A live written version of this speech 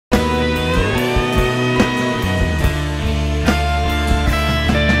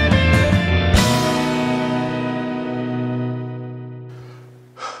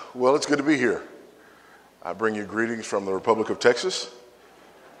Well, it's good to be here. I bring you greetings from the Republic of Texas,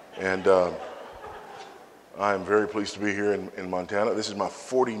 and I am very pleased to be here in Montana. This is my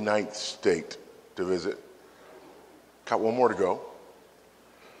 49th state to visit. Got one more to go.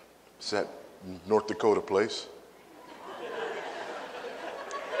 It's that North Dakota place.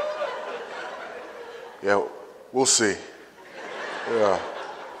 Yeah, we'll see. Yeah.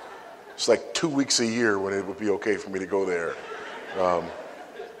 It's like 2 weeks a year when it would be okay for me to go there.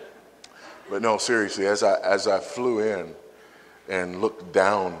 But no, seriously, as I flew in and looked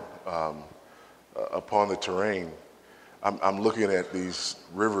down upon the terrain, I'm looking at these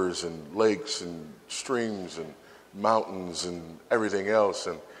rivers and lakes and streams and mountains and everything else.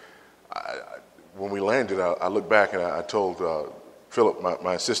 And when we landed, I looked back and I told Philip,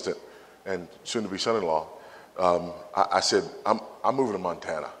 my assistant and soon-to-be son-in-law, I said, I'm moving to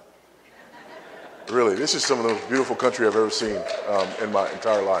Montana. Really, this is some of the most beautiful country I've ever seen in my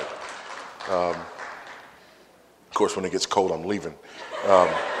entire life. Of course, when it gets cold, I'm leaving.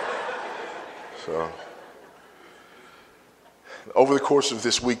 So, over the course of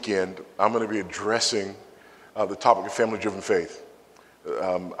this weekend, I'm going to be addressing the topic of family-driven faith.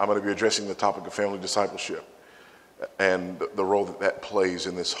 I'm going to be addressing the topic of family discipleship and the role that plays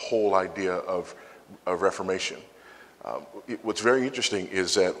in this whole idea of Reformation. What's very interesting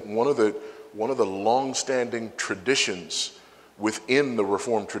is that one of the long-standing traditions within the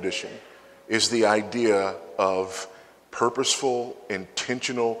Reformed tradition is the idea of purposeful,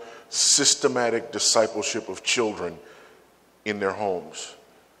 intentional, systematic discipleship of children in their homes.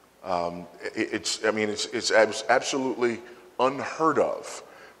 It's absolutely unheard of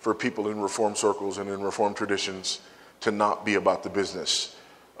for people in Reformed circles and in Reformed traditions to not be about the business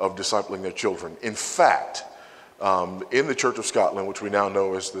of discipling their children. In fact, in the Church of Scotland, which we now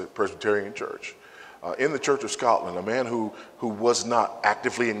know as the Presbyterian Church, in the Church of Scotland, a man who was not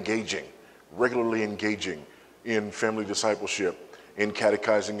actively regularly engaging in family discipleship, in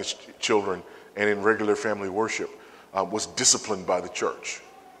catechizing his children, and in regular family worship, was disciplined by the church.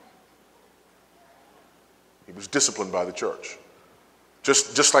 He was disciplined by the church.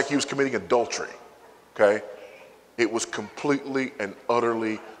 Just like he was committing adultery, okay? It was completely and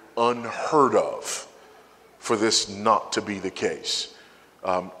utterly unheard of for this not to be the case.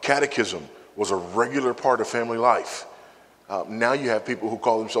 Catechism was a regular part of family life. Now you have people who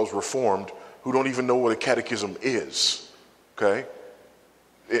call themselves Reformed who don't even know what a catechism is, okay?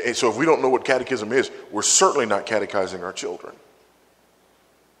 And so if we don't know what catechism is, we're certainly not catechizing our children.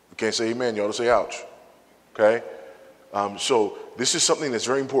 You can't say amen, you ought to say ouch, okay? So this is something that's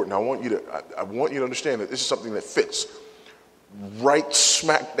very important. I want you to understand that this is something that fits right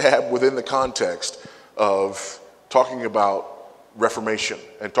smack dab within the context of talking about Reformation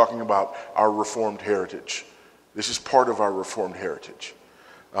and talking about our Reformed heritage. This is part of our Reformed heritage.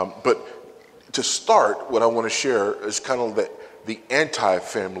 But to start, what I want to share is kind of the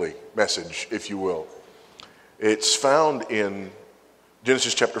anti-family message, if you will. It's found in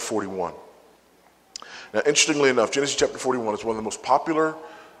Genesis chapter 41. Now, interestingly enough, Genesis chapter 41 is one of the most popular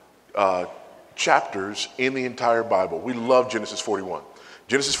chapters in the entire Bible. We love Genesis 41.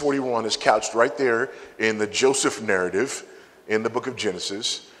 Genesis 41 is couched right there in the Joseph narrative in the book of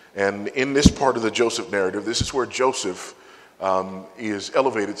Genesis. And in this part of the Joseph narrative, this is where Joseph is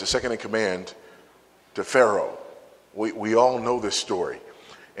elevated to second in command to Pharaoh. We all know this story.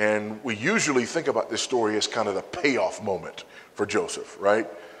 And we usually think about this story as kind of the payoff moment for Joseph, right?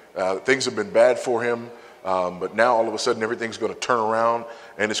 Things have been bad for him, but now all of a sudden everything's going to turn around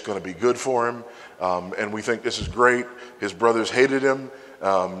and it's going to be good for him. And we think this is great. His brothers hated him.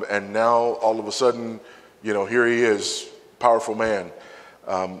 And now all of a sudden, here he is, powerful man.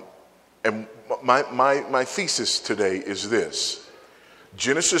 And my thesis today is this.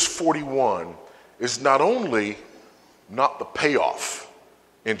 Genesis 41 is not only not the payoff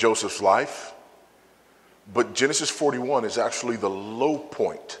in Joseph's life, but Genesis 41 is actually the low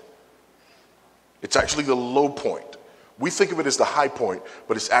point. It's actually the low point. We think of it as the high point,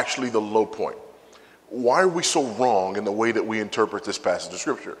 but it's actually the low point. Why are we so wrong in the way that we interpret this passage of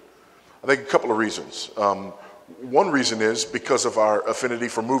Scripture? I think a couple of reasons. One reason is because of our affinity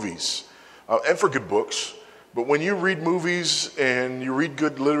for movies and for good books. But when you read movies and you read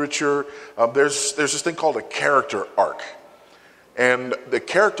good literature, there's this thing called a character arc. And the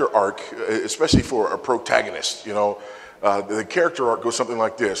character arc, especially for a protagonist, the character arc goes something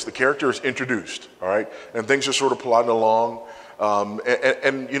like this. The character is introduced, all right? And things are sort of plodding along.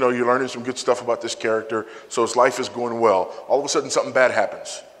 And you're learning some good stuff about this character. So his life is going well. All of a sudden, something bad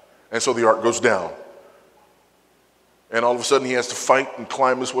happens. And so the arc goes down. And all of a sudden, he has to fight and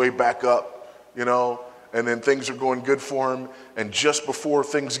climb his way back up, and then things are going good for him, and just before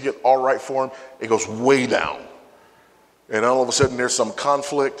things get all right for him, it goes way down. And all of a sudden there's some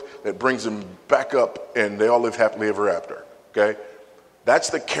conflict that brings them back up, and they all live happily ever after, okay? That's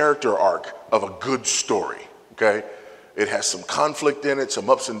the character arc of a good story, okay? It has some conflict in it, some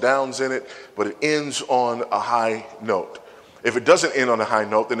ups and downs in it, but it ends on a high note. If it doesn't end on a high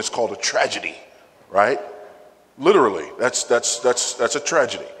note, then it's called a tragedy, right? Literally, that's a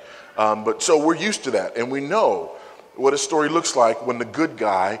tragedy. But so we're used to that, and we know what a story looks like when the good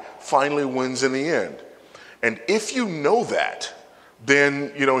guy finally wins in the end. And if you know that,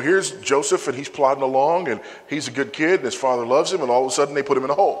 then, here's Joseph, and he's plodding along, and he's a good kid, and his father loves him, and all of a sudden they put him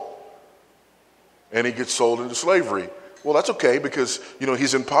in a hole. And he gets sold into slavery. Well, that's okay, because,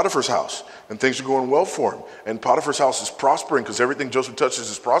 he's in Potiphar's house, and things are going well for him. And Potiphar's house is prospering, because everything Joseph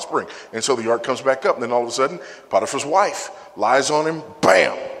touches is prospering. And so the ark comes back up, and then all of a sudden, Potiphar's wife lies on him,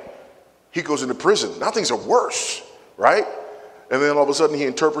 bam! He goes into prison. Now things are worse, right? And then all of a sudden he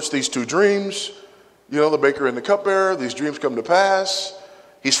interprets these two dreams, the baker and the cupbearer. These dreams come to pass.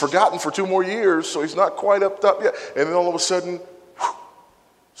 He's forgotten for 2 more years, so he's not quite up yet. And then all of a sudden,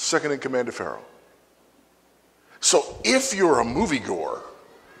 second in command to Pharaoh. So if you're a moviegoer,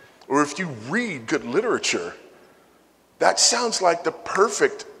 or if you read good literature, that sounds like the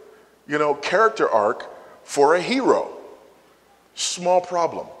perfect, character arc for a hero. Small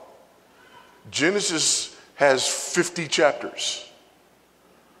problem. Genesis has 50 chapters.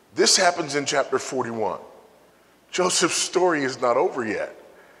 This happens in chapter 41. Joseph's story is not over yet.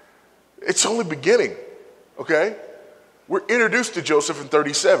 It's only beginning, okay? We're introduced to Joseph in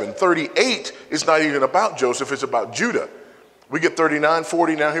 37. 38 is not even about Joseph, it's about Judah. We get 39,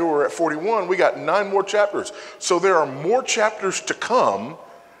 40, now here we're at 41. We got 9 more chapters. So there are more chapters to come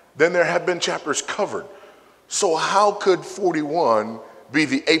than there have been chapters covered. So how could 41 be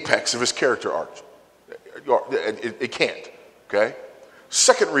the apex of his character arc? It can't, okay?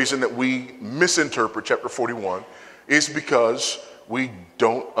 Second reason that we misinterpret chapter 41 is because we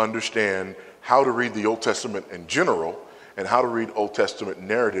don't understand how to read the Old Testament in general and how to read Old Testament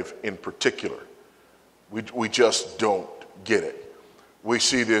narrative in particular. We just don't get it. We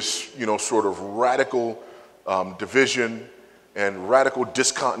see this, sort of radical division and radical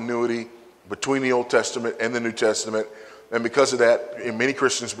discontinuity between the Old Testament and the New Testament. And because of that, many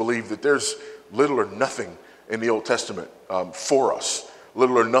Christians believe that there's little or nothing in the Old Testament for us,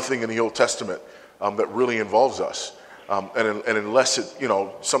 little or nothing in the Old Testament that really involves us. And unless it,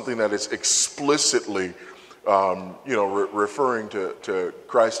 something that is explicitly, referring to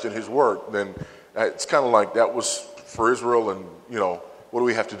Christ and his work, then it's kind of like that was for Israel, and, what do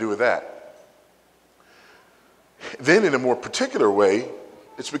we have to do with that? Then in a more particular way,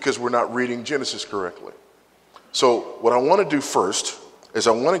 it's because we're not reading Genesis correctly. So what I want to do first is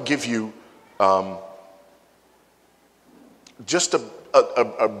I want to give you just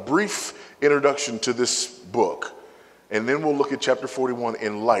a brief introduction to this book, and then we'll look at chapter 41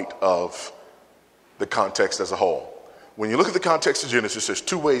 in light of the context as a whole. When you look at the context of Genesis, there's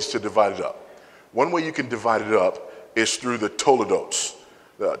 2 ways to divide it up. One way you can divide it up is through the toledotes.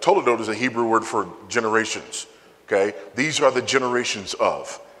 The toledot is a Hebrew word for generations, okay? These are the generations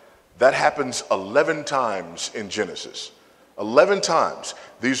of. That happens 11 times in Genesis. 11 times,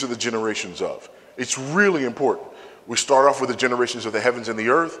 these are the generations of. It's really important. We start off with the generations of the heavens and the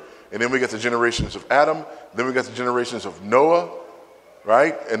earth, and then we get the generations of Adam, then we got the generations of Noah,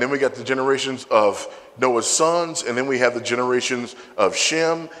 right? And then we got the generations of Noah's sons, and then we have the generations of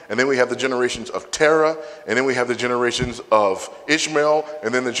Shem, and then we have the generations of Terah, and then we have the generations of Ishmael,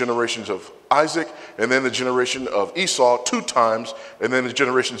 and then the generations of Isaac, and then the generation of Esau 2 times, and then the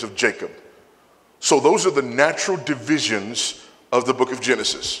generations of Jacob. So those are the natural divisions of the book of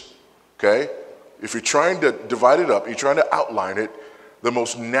Genesis, okay? If you're trying to divide it up, you're trying to outline it, the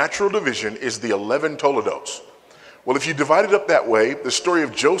most natural division is the 11 toledotes. Well, if you divide it up that way, the story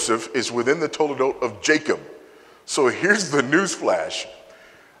of Joseph is within the toledot of Jacob. So here's the news flash.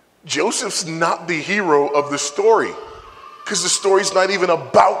 Joseph's not the hero of the story, because the story's not even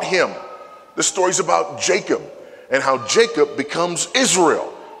about him. The story's about Jacob and how Jacob becomes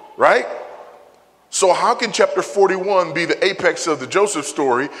Israel, right? So how can chapter 41 be the apex of the Joseph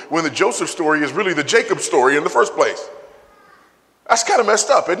story when the Joseph story is really the Jacob story in the first place? That's kind of messed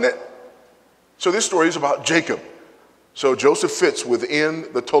up, isn't it? So this story is about Jacob. So Joseph fits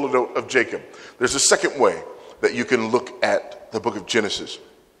within the toledot of Jacob. There's a second way that you can look at the book of Genesis,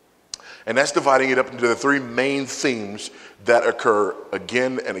 and that's dividing it up into the 3 main themes that occur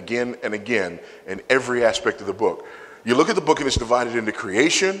again and again and again in every aspect of the book. You look at the book and it's divided into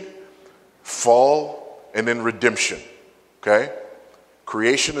creation, fall, and then redemption, okay?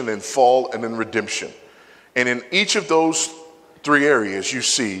 Creation and then fall and then redemption. And in each of those three areas, you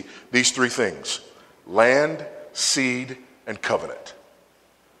see these three things: land, seed, and covenant.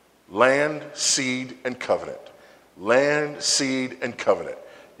 Land, seed, and covenant. Land, seed, and covenant.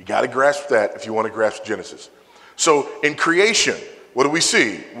 You got to grasp that if you want to grasp Genesis. So in creation, what do we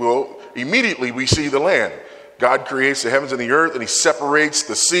see? Well, immediately we see the land. God creates the heavens and the earth, and he separates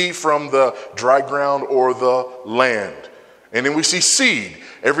the sea from the dry ground or the land. And then we see seed.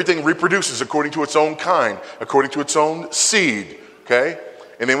 Everything reproduces according to its own kind, according to its own seed, okay?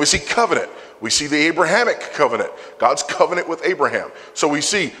 And then we see covenant. We see the Abrahamic covenant, God's covenant with Abraham. So we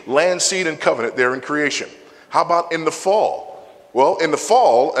see land, seed, and covenant there in creation. How about in the fall? Well, in the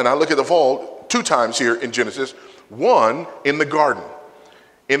fall, and I look at the fall two times here in Genesis, one in the garden.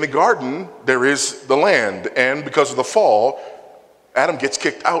 In the garden, there is the land, and because of the fall, Adam gets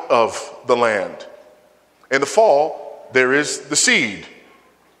kicked out of the land. In the fall, there is the seed.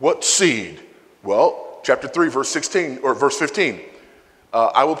 What seed? Well, chapter 3, verse 16, or verse 15.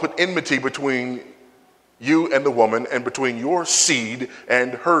 I will put enmity between you and the woman, and between your seed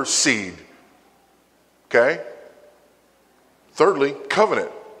and her seed. Okay? Thirdly,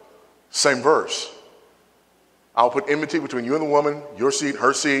 covenant. Same verse. I'll put enmity between you and the woman, your seed,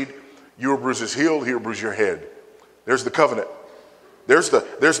 her seed. You will bruise his heel, he will bruise your head. There's the covenant. There's the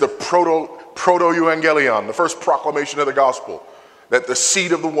proto-evangelion, the first proclamation of the gospel, that the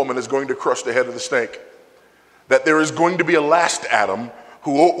seed of the woman is going to crush the head of the snake. That there is going to be a last Adam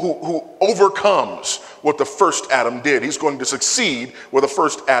who overcomes what the first Adam did. He's going to succeed where the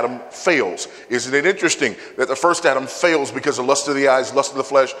first Adam fails. Isn't it interesting that the first Adam fails because of lust of the eyes, lust of the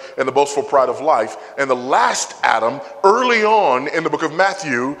flesh, and the boastful pride of life, and the last Adam, early on in the book of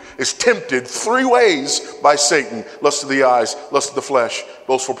Matthew, is tempted three ways by Satan: lust of the eyes, lust of the flesh,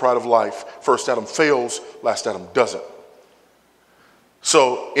 boastful pride of life. First Adam fails, last Adam doesn't.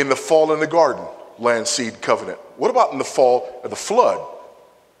 So in the fall in the garden, land, seed, covenant. What about in the fall of the flood?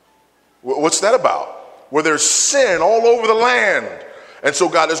 What's that about? Where there's sin all over the land. And so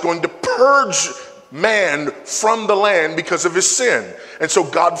God is going to purge man from the land because of his sin. And so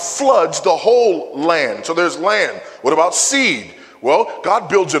God floods the whole land. So there's land. What about seed? Well, God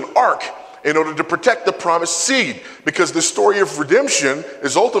builds an ark in order to protect the promised seed, because the story of redemption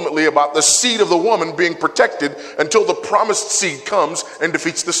is ultimately about the seed of the woman being protected until the promised seed comes and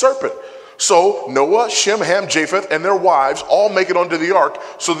defeats the serpent. So Noah, Shem, Ham, Japheth, and their wives all make it onto the ark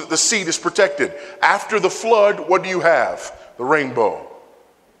so that the seed is protected. After the flood, what do you have? The rainbow.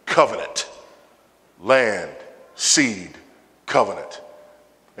 Covenant. Land, seed, covenant.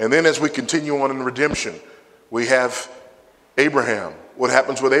 And then as we continue on in redemption, we have Abraham. What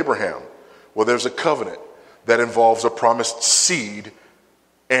happens with Abraham? Well, there's a covenant that involves a promised seed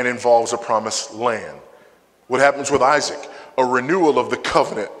and involves a promised land. What happens with Isaac? A renewal of the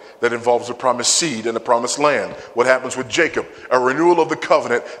covenant that involves a promised seed and a promised land. What happens with Jacob? A renewal of the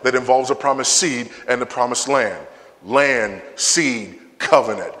covenant that involves a promised seed and a promised land. Land, seed,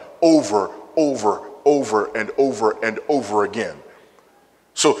 covenant, over and over again.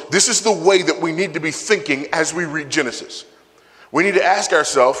 So this is the way that we need to be thinking as we read Genesis. We need to ask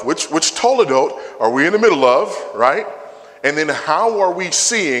ourselves, which Toledot are we in the middle of, right? And then how are we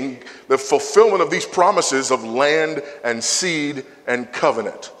seeing the fulfillment of these promises of land and seed and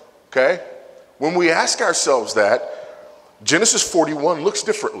covenant? Okay? When we ask ourselves that, Genesis 41 looks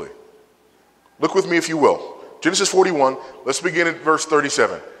differently. Look with me if you will. Genesis 41, let's begin at verse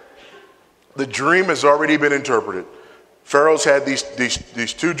 37. The dream has already been interpreted. Pharaoh's had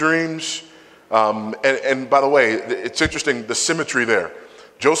these two dreams. And by the way, it's interesting, the symmetry there.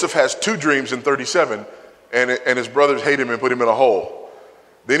 Joseph has two dreams in 37, and his brothers hate him and put him in a hole.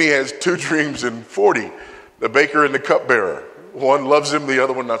 Then he has two dreams in 40, the baker and the cupbearer. One loves him, the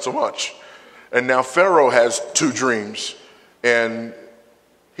other one not so much. And now Pharaoh has two dreams, and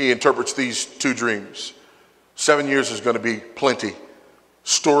he interprets these two dreams. 7 years is going to be plenty.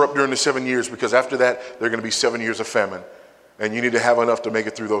 Store up during the 7 years, because after that, there are going to be 7 years of famine. And you need to have enough to make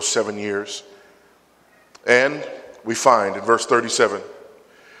it through those 7 years. And we find in verse 37,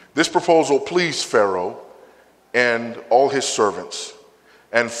 this proposal pleased Pharaoh and all his servants.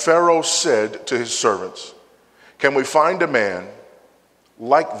 And Pharaoh said to his servants, can we find a man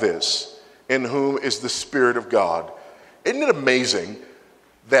like this in whom is the Spirit of God? Isn't it amazing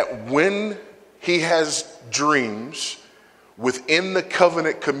that when he has dreams within the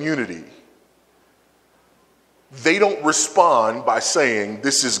covenant community, they don't respond by saying,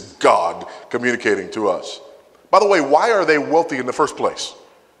 this is God communicating to us? By the way, why are they wealthy in the first place?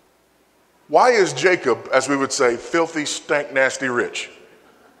 Why is Jacob, as we would say, filthy, stank, nasty rich?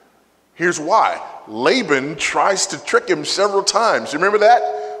 Here's why. Laban tries to trick him several times. You remember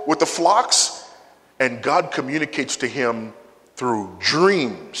that? With the flocks? And God communicates to him through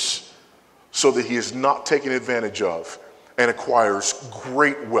dreams so that he is not taken advantage of and acquires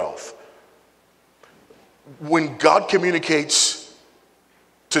great wealth. When God communicates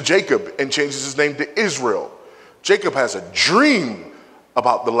to Jacob and changes his name to Israel, Jacob has a dream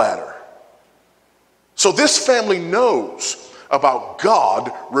about the ladder. So this family knows about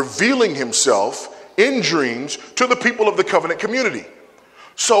God revealing himself in dreams to the people of the covenant community.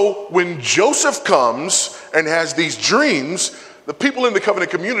 So when Joseph comes and has these dreams, the people in the covenant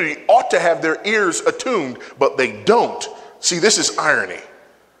community ought to have their ears attuned, but they don't. See, this is irony.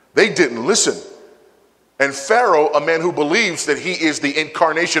 They didn't listen. And Pharaoh, a man who believes that he is the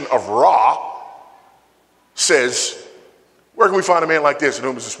incarnation of Ra, says, where can we find a man like this in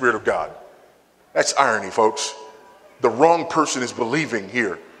whom is the Spirit of God? That's irony, folks. The wrong person is believing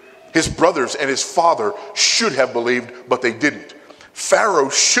here. His brothers and his father should have believed, but they didn't. Pharaoh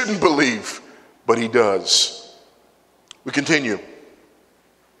shouldn't believe, but he does. We continue.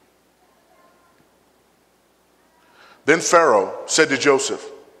 Then Pharaoh said to Joseph,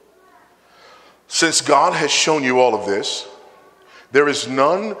 since God has shown you all of this, there is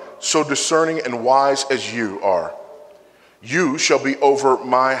none so discerning and wise as you are. You shall be over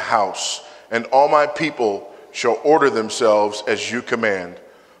my house, and all my people shall order themselves as you command.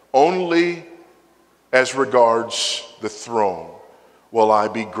 Only as regards the throne will I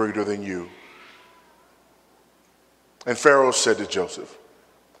be greater than you. And Pharaoh said to Joseph,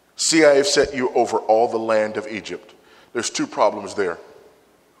 see, I have set you over all the land of Egypt. There's two problems there.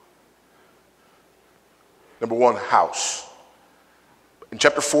 Number one, house. In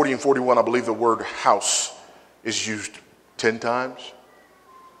chapter 40 and 41, I believe the word house is used 10 times.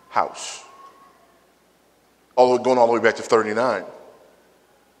 House. Going all the way back to 39.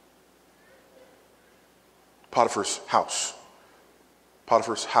 Potiphar's house.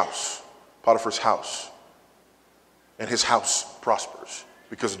 Potiphar's house. Potiphar's house. And his house prospers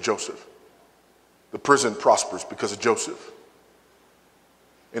because of Joseph. The prison prospers because of Joseph.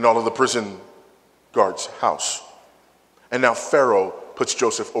 In all of the prison guard's house. And now Pharaoh puts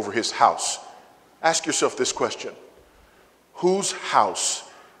Joseph over his house. Ask yourself this question. Whose house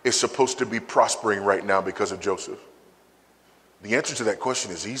is supposed to be prospering right now because of Joseph? The answer to that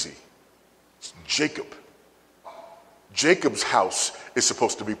question is easy. It's Jacob. Jacob's house is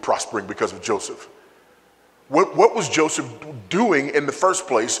supposed to be prospering because of Joseph. What was Joseph doing in the first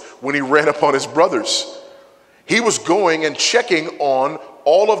place when he ran upon his brothers? He was going and checking on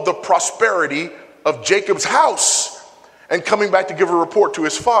all of the prosperity of Jacob's house and coming back to give a report to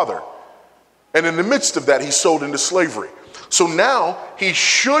his father. And in the midst of that, he's sold into slavery. So now he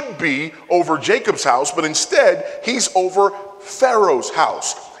should be over Jacob's house, but instead he's over Pharaoh's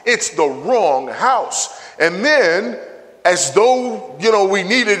house. It's the wrong house. And then, as though, we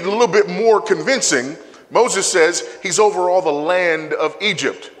needed a little bit more convincing, Moses says he's over all the land of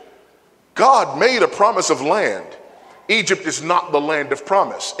Egypt. God made a promise of land. Egypt is not the land of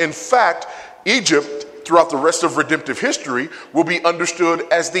promise. In fact, Egypt, throughout the rest of redemptive history, will be understood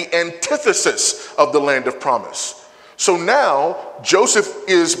as the antithesis of the land of promise. So now Joseph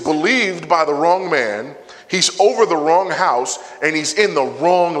is believed by the wrong man, he's over the wrong house, and he's in the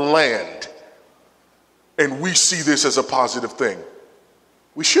wrong land. And we see this as a positive thing.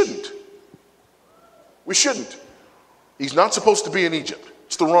 We shouldn't. We shouldn't. He's not supposed to be in Egypt.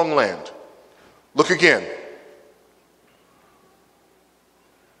 It's the wrong land. Look again.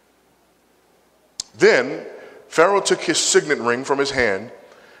 Then Pharaoh took his signet ring from his hand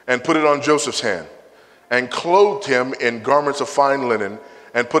and put it on Joseph's hand and clothed him in garments of fine linen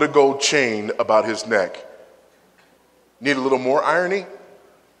and put a gold chain about his neck. Need a little more irony?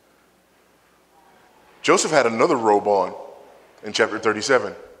 Joseph had another robe on in chapter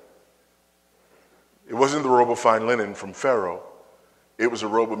 37. It wasn't the robe of fine linen from Pharaoh. It was a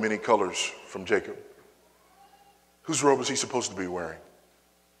robe of many colors from Jacob. Whose robe is he supposed to be wearing?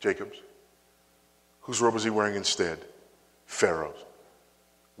 Jacob's. Whose robe is he wearing instead? Pharaoh's.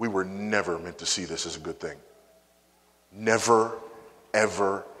 We were never meant to see this as a good thing. Never,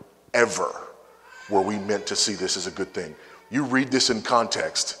 ever, ever were we meant to see this as a good thing. You read this in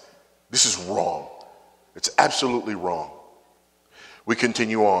context, this is wrong. It's absolutely wrong. We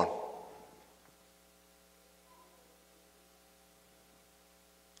continue on.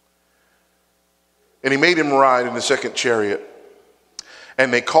 And he made him ride in the second chariot.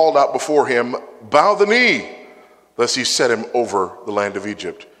 And they called out before him, bow the knee, lest he set him over the land of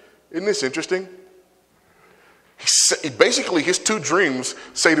Egypt. Isn't this interesting? Basically, his two dreams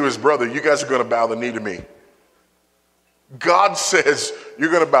say to his brother, you guys are going to bow the knee to me. God says,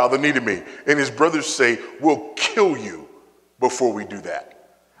 you're going to bow the knee to me. And his brothers say, we'll kill you before we do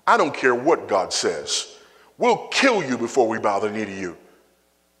that. I don't care what God says. We'll kill you before we bow the knee to you.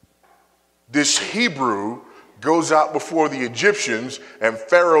 This Hebrew goes out before the Egyptians, and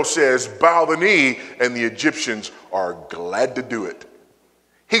Pharaoh says, bow the knee, and the Egyptians are glad to do it.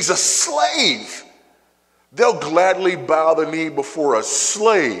 He's a slave. They'll gladly bow the knee before a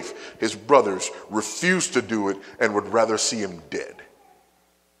slave. His brothers refuse to do it and would rather see him dead.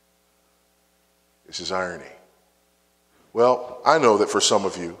 This is irony. Well, I know that for some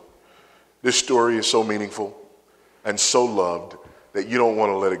of you, this story is so meaningful and so loved that you don't want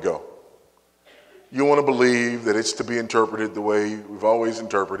to let it go. You want to believe that it's to be interpreted the way we've always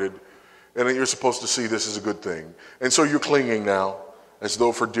interpreted, and that you're supposed to see this as a good thing. And so you're clinging now, as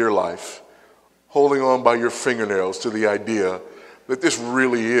though for dear life, holding on by your fingernails to the idea that this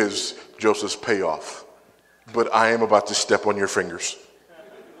really is Joseph's payoff. But I am about to step on your fingers.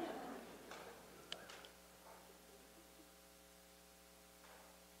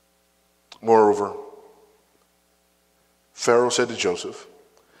 Moreover, Pharaoh said to Joseph,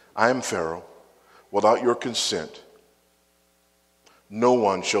 I am Pharaoh. Without your consent, no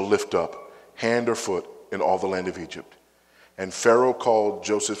one shall lift up hand or foot in all the land of Egypt. And Pharaoh called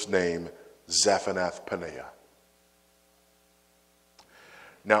Joseph's name Zaphanath-Paneah.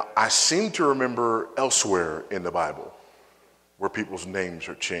 Now, I seem to remember elsewhere in the Bible where people's names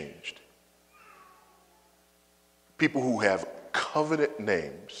are changed. People who have covenant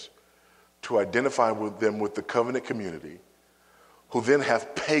names to identify with them with the covenant community, who then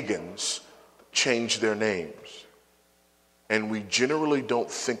have pagans change their names. And we generally don't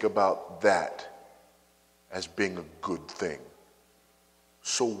think about that as being a good thing.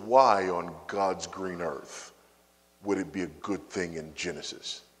 So why on God's green earth would it be a good thing in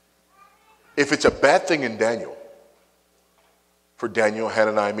Genesis? If it's a bad thing in Daniel, for Daniel,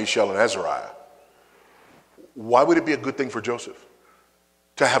 Hananiah, Mishael, and Azariah, why would it be a good thing for Joseph?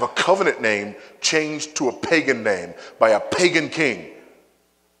 To have a covenant name changed to a pagan name by a pagan king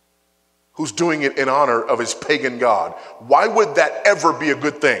who's doing it in honor of his pagan god. Why would that ever be a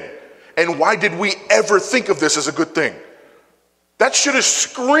good thing? And why did we ever think of this as a good thing? That should have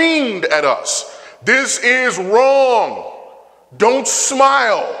screamed at us. This is wrong. Don't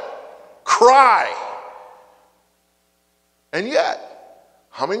smile. Cry. And yet,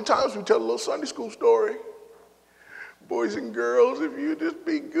 how many times we tell a little Sunday school story? Boys and girls, if you just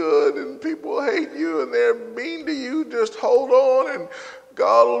be good and people hate you and they're mean to you, just hold on and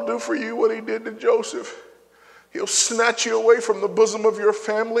God will do for you what he did to Joseph. He'll snatch you away from the bosom of your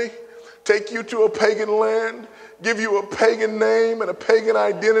family, take you to a pagan land, give you a pagan name and a pagan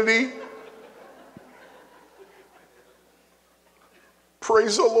identity.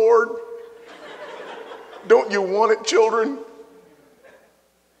 Praise the Lord. Don't you want it, children?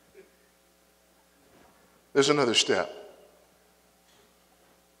 There's another step.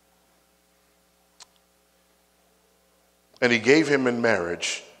 And he gave him in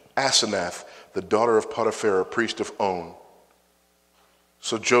marriage Asenath, the daughter of Potiphar, priest of On.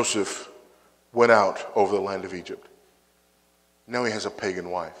 So Joseph went out over the land of Egypt. Now he has a pagan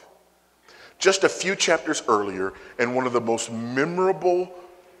wife. Just a few chapters earlier, in one of the most memorable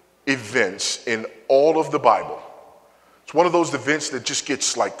events in all of the Bible. It's one of those events that just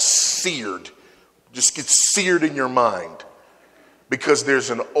gets like seared, just gets seared in your mind. Because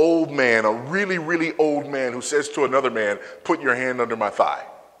there's an old man, a really, really old man who says to another man, put your hand under my thigh.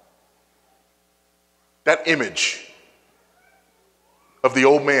 That image of the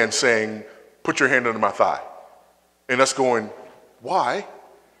old man saying, put your hand under my thigh. And us going, why?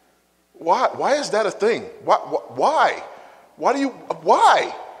 Why is that a thing? Why?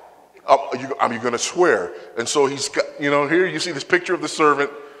 Why? Are you going to swear? And so he's got, here you see this picture of the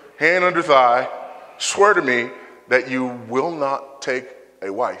servant, hand under thigh, swear to me that you will not take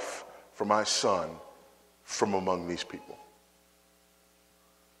a wife for my son from among these people.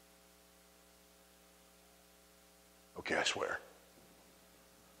 Okay, I swear.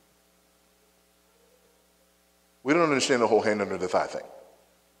 We don't understand the whole hand under the thigh thing.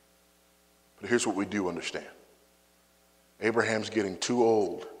 But here's what we do understand. Abraham's getting too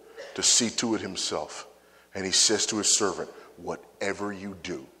old to see to it himself. And he says to his servant, whatever you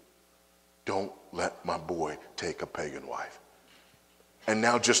do, don't let my boy take a pagan wife. And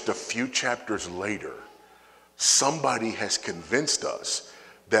now just a few chapters later, somebody has convinced us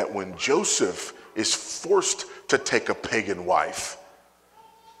that when Joseph is forced to take a pagan wife,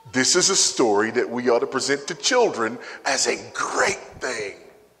 this is a story that we ought to present to children as a great thing.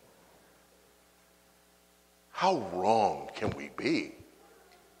 How wrong can we be?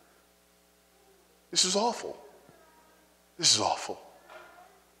 This is awful. This is awful.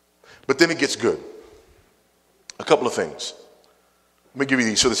 But then it gets good. A couple of things. Let me give you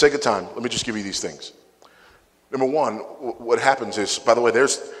these. For the sake of time, let me just give you these things. Number one, what happens is, by the way,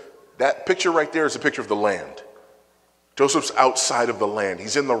 there's that picture right there is a picture of the land. Joseph's outside of the land.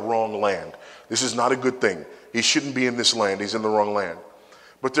 He's in the wrong land. This is not a good thing. He shouldn't be in this land. He's in the wrong land.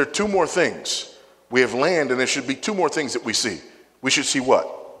 But there are two more things. We have land, and there should be two more things that we see. We should see what?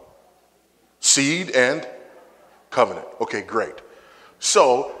 Seed and covenant. Okay, great.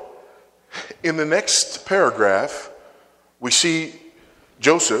 So, in the next paragraph, we see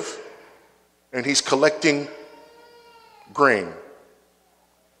Joseph, and he's collecting grain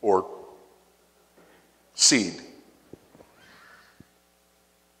or seed.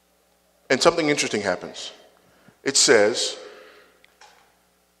 And something interesting happens. It says,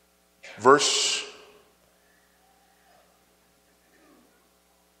 verse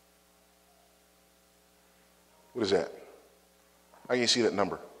 'What is that? How can you see that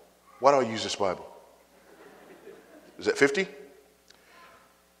number? Why do I use this Bible? Is that 50?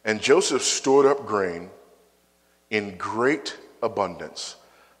 And Joseph stored up grain in great abundance,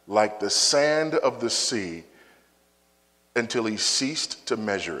 like the sand of the sea, until he ceased to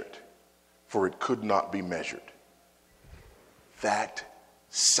measure it, for it could not be measured. That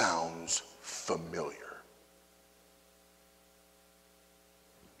sounds familiar.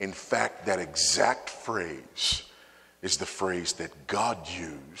 In fact, that exact phrase is the phrase that God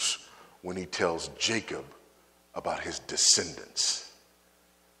used when he tells Jacob about his descendants,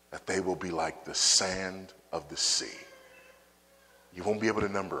 that they will be like the sand of the sea. You won't be able to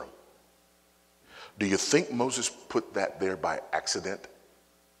number them. Do you think Moses put that there by accident?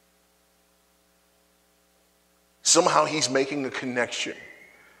 Somehow he's making a connection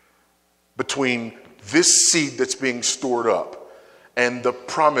between this seed that's being stored up and the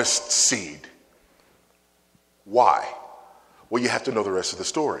promised seed. Why? Well, you have to know the rest of the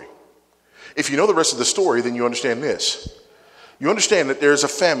story. If you know the rest of the story, then you understand this. You understand that there's a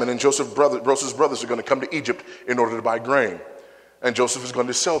famine, and Joseph's brothers are going to come to Egypt in order to buy grain. And Joseph is going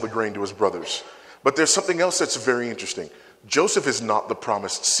to sell the grain to his brothers. But there's something else that's very interesting. Joseph is not the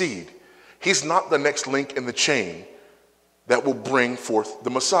promised seed. He's not the next link in the chain that will bring forth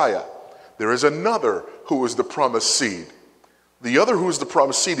the Messiah. There is another who is the promised seed. The other who is the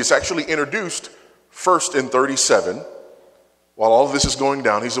promised seed is actually introduced first in 37. While all of this is going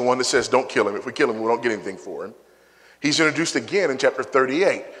down, he's the one that says, don't kill him. If we kill him, we don't get anything for him. He's introduced again in chapter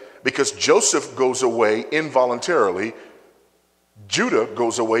 38 because Joseph goes away involuntarily. Judah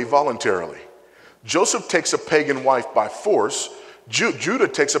goes away voluntarily. Joseph takes a pagan wife by force. Judah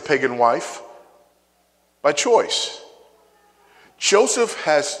takes a pagan wife by choice. Joseph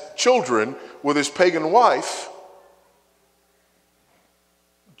has children with his pagan wife.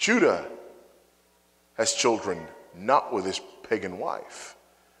 Judah has children not with his pagan wife,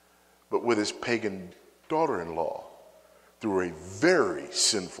 but with his pagan daughter-in-law through a very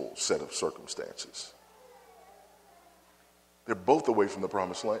sinful set of circumstances. They're both away from the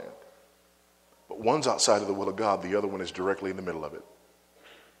promised land. But one's outside of the will of God, the other one is directly in the middle of it.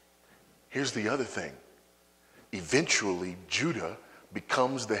 Here's the other thing. Eventually, Judah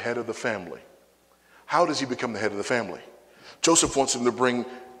becomes the head of the family. How does he become the head of the family? Joseph wants him to bring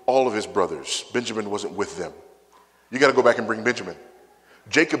all of his brothers. Benjamin wasn't with them. You got to go back and bring Benjamin.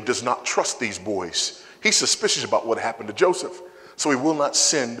 Jacob does not trust these boys. He's suspicious about what happened to Joseph. So he will not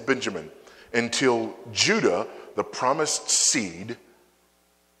send Benjamin until Judah, the promised seed,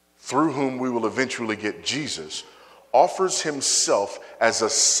 through whom we will eventually get Jesus, offers himself as a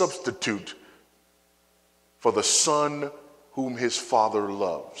substitute for the son whom his father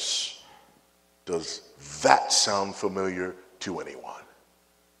loves. Does that sound familiar to anyone?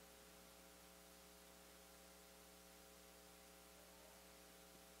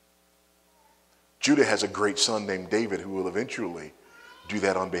 Judah has a great son named David who will eventually do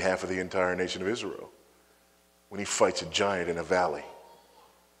that on behalf of the entire nation of Israel when he fights a giant in a valley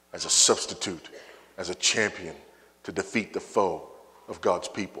as a substitute, as a champion to defeat the foe of God's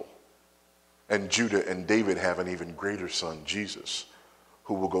people. And Judah and David have an even greater son, Jesus,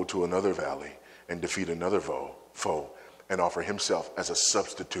 who will go to another valley and defeat another foe and offer himself as a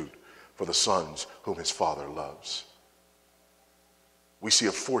substitute for the sons whom his father loves. We see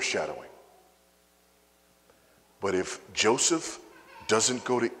a foreshadowing. But if Joseph doesn't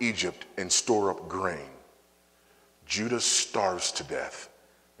go to Egypt and store up grain, Judah starves to death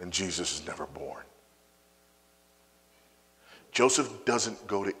and Jesus is never born. Joseph doesn't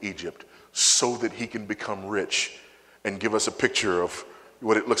go to Egypt so that he can become rich and give us a picture of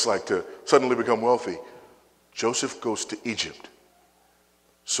what it looks like to suddenly become wealthy. Joseph goes to Egypt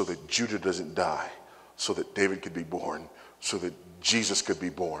so that Judah doesn't die, so that David could be born, so that Jesus could be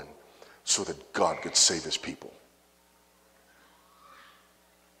born, so that God could save his people.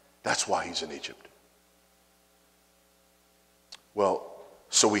 That's why he's in Egypt. Well,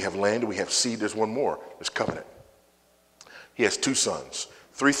 so we have land, we have seed, there's one more, there's covenant. He has 2 sons.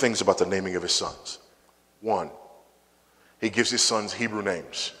 3 things about the naming of his sons. 1, he gives his sons Hebrew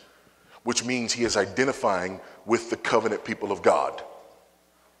names, which means he is identifying with the covenant people of God.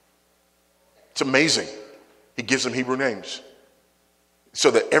 It's amazing. He gives them Hebrew names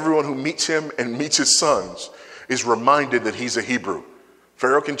so that everyone who meets him and meets his sons is reminded that he's a Hebrew.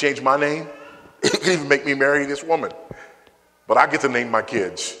 Pharaoh can change my name. He can even make me marry this woman. But I get to name my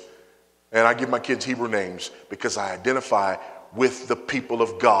kids. And I give my kids Hebrew names because I identify with the people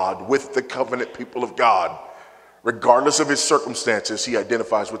of God, with the covenant people of God. Regardless of his circumstances, he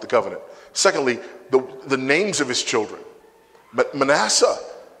identifies with the covenant. Secondly, the names of his children. But Manasseh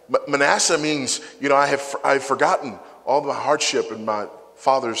means, I've forgotten all the hardship in my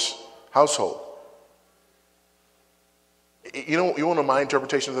father's household. You want to know my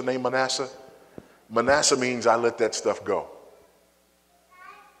interpretation of the name Manasseh? Manasseh means I let that stuff go.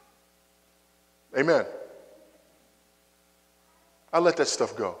 Amen. I let that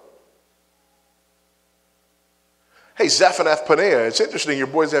stuff go. Hey, Zaphanath Paneah, it's interesting your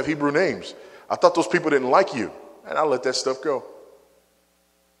boys have Hebrew names. I thought those people didn't like you. And I let that stuff go.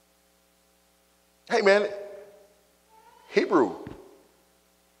 Hey, man, Hebrew,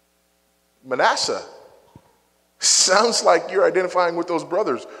 Manasseh, sounds like you're identifying with those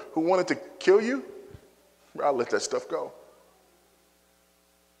brothers who wanted to kill you. I'll let that stuff go.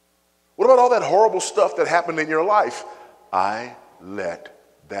 What about all that horrible stuff that happened in your life? I let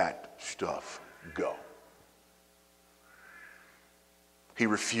that stuff go. He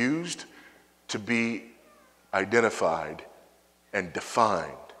refused to be identified and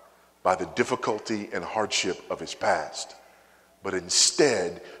defined by the difficulty and hardship of his past, but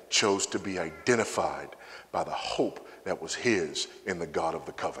instead chose to be identified by the hope that was his in the God of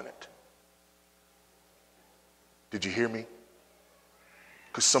the covenant. Did you hear me?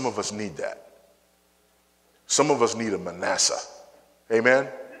 Because some of us need that. Some of us need a Manasseh. Amen?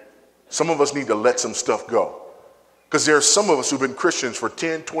 Some of us need to let some stuff go. Because there are some of us who've been Christians for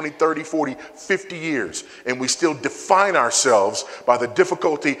 10, 20, 30, 40, 50 years, and we still define ourselves by the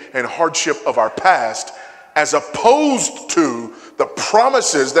difficulty and hardship of our past as opposed to the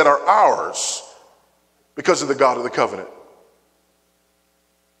promises that are ours because of the God of the covenant.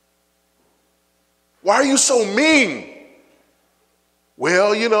 Why are you so mean?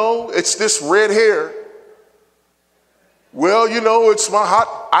 Well, it's this red hair. Well, it's my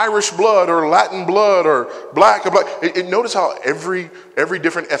hot Irish blood or Latin blood or black. Notice how every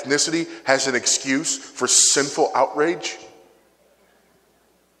different ethnicity has an excuse for sinful outrage.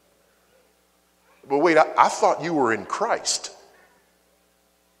 But wait, I thought you were in Christ.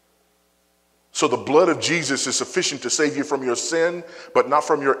 So the blood of Jesus is sufficient to save you from your sin, but not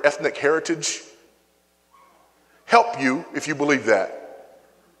from your ethnic heritage? Help you if you believe that.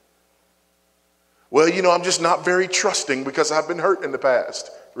 Well, I'm just not very trusting because I've been hurt in the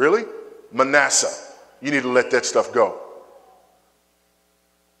past. Really? Manasseh, you need to let that stuff go.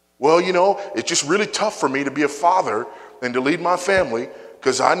 Well, it's just really tough for me to be a father and to lead my family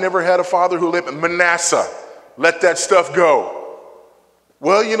because I never had a father who lived. Manasseh, let that stuff go.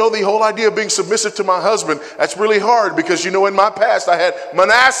 Well, the whole idea of being submissive to my husband, that's really hard because, in my past I had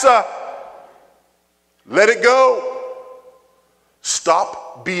Manasseh. Let it go.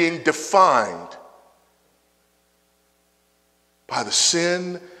 Stop being defined by the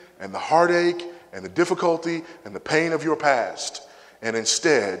sin and the heartache and the difficulty and the pain of your past, and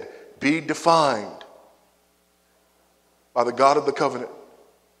instead be defined by the God of the covenant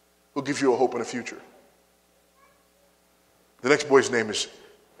who gives you a hope and a future. The next boy's name is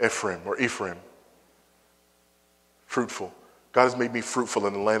Ephraim. Fruitful. God has made me fruitful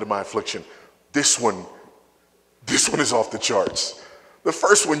in the land of my affliction. This one is off the charts. The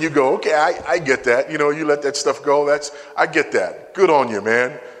first one you go, okay, I get that. You let that stuff go. I get that. Good on you,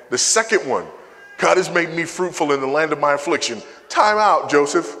 man. The second one, God has made me fruitful in the land of my affliction. Time out,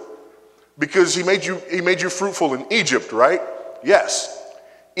 Joseph. Because he made you fruitful in Egypt, right? Yes.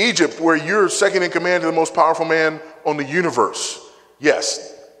 Egypt, where you're second in command to the most powerful man on the universe.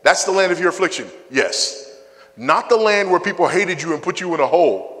 Yes. That's the land of your affliction. Yes. Not the land where people hated you and put you in a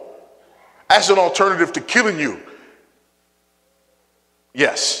hole as an alternative to killing you.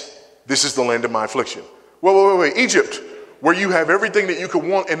 Yes, this is the land of my affliction. Wait. Egypt, where you have everything that you could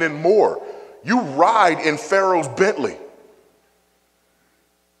want and then more. You ride in Pharaoh's Bentley.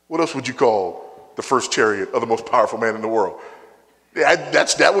 What else would you call the first chariot of the most powerful man in the world?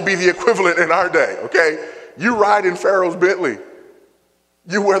 That would be the equivalent in our day, okay? You ride in Pharaoh's Bentley.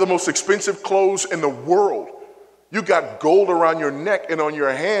 You wear the most expensive clothes in the world. You got gold around your neck and on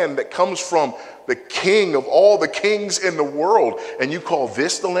your hand that comes from the king of all the kings in the world. And you call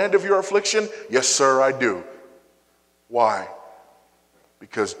this the land of your affliction? Yes, sir, I do. Why?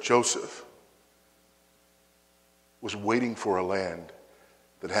 Because Joseph was waiting for a land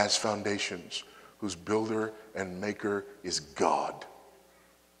that has foundations, whose builder and maker is God.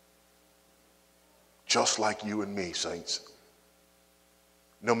 Just like you and me, saints.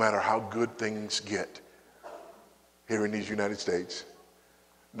 No matter how good things get here in these United States,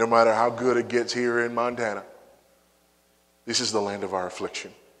 no matter how good it gets here in Montana, this is the land of our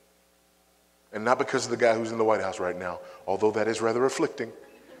affliction. And not because of the guy who's in the White House right now, although that is rather afflicting.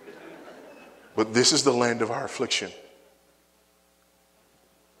 But this is the land of our affliction.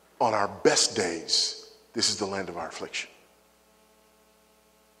 On our best days, this is the land of our affliction.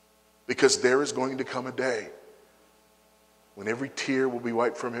 Because there is going to come a day when every tear will be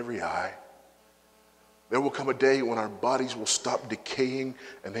wiped from every eye. There will come a day when our bodies will stop decaying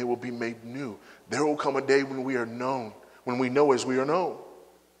and they will be made new. There will come a day when we are known, when we know as we are known.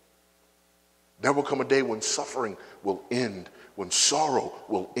 There will come a day when suffering will end, when sorrow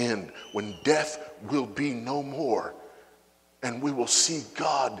will end, when death will be no more. And we will see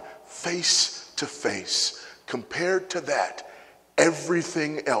God face to face. Compared to that,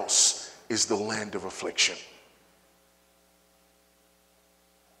 everything else is the land of affliction.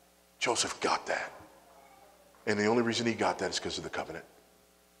 Joseph got that. And the only reason he got that is because of the covenant.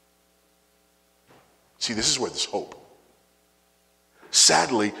 See, this is where there's hope.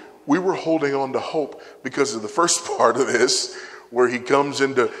 Sadly, we were holding on to hope because of the first part of this, where he comes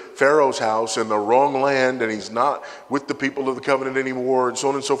into Pharaoh's house in the wrong land and he's not with the people of the covenant anymore and so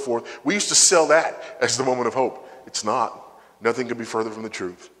on and so forth. We used to sell that as the moment of hope. It's not. Nothing could be further from the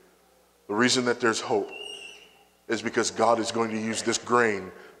truth. The reason that there's hope is because God is going to use this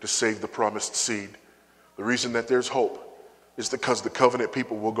grain to save the promised seed. The reason that there's hope is because the covenant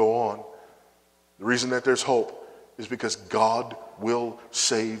people will go on. The reason that there's hope is because God will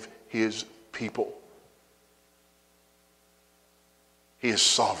save his people. He is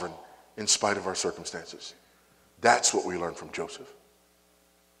sovereign in spite of our circumstances. That's what we learn from Joseph.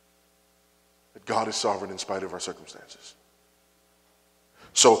 That God is sovereign in spite of our circumstances.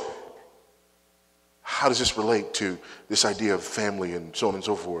 So, how does this relate to this idea of family and so on and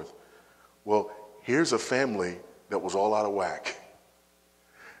so forth? Well, here's a family that was all out of whack,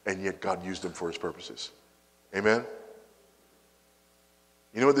 and yet God used them for his purposes. Amen?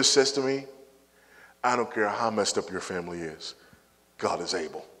 You know what this says to me? I don't care how messed up your family is. God is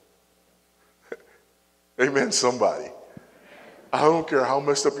able. Amen, somebody. I don't care how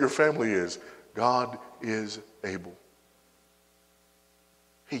messed up your family is. God is able.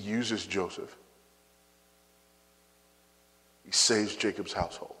 He uses Joseph. He saves Jacob's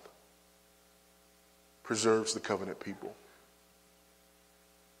household. Preserves the covenant people.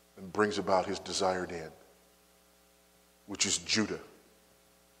 And brings about his desired end, which is Judah.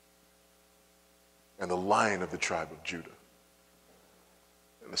 And the Lion of the tribe of Judah.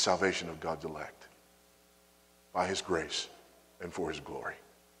 And the salvation of God's elect. By his grace and for his glory.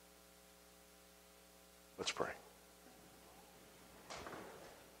 Let's pray.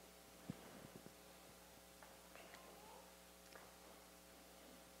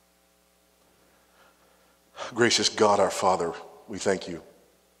 Gracious God, our Father, we thank you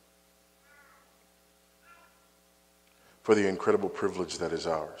for the incredible privilege that is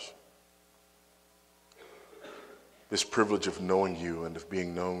ours. This privilege of knowing you and of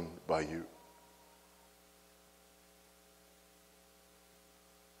being known by you.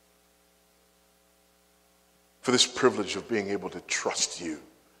 For this privilege of being able to trust you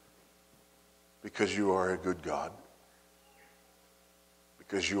because you are a good God,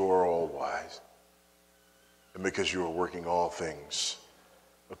 because you are all wise, and because you are working all things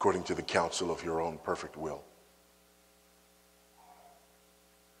according to the counsel of your own perfect will.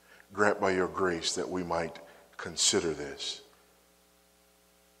 Grant by your grace that we might consider this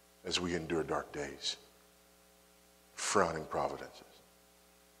as we endure dark days, frowning providences.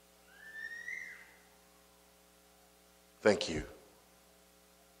 Thank you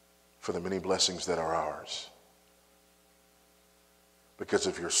for the many blessings that are ours because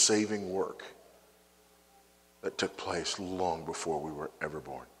of your saving work that took place long before we were ever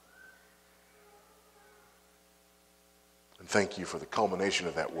born. And thank you for the culmination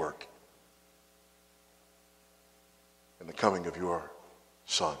of that work and the coming of your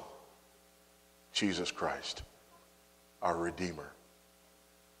Son, Jesus Christ, our Redeemer,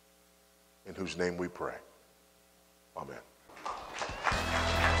 in whose name we pray. Amen.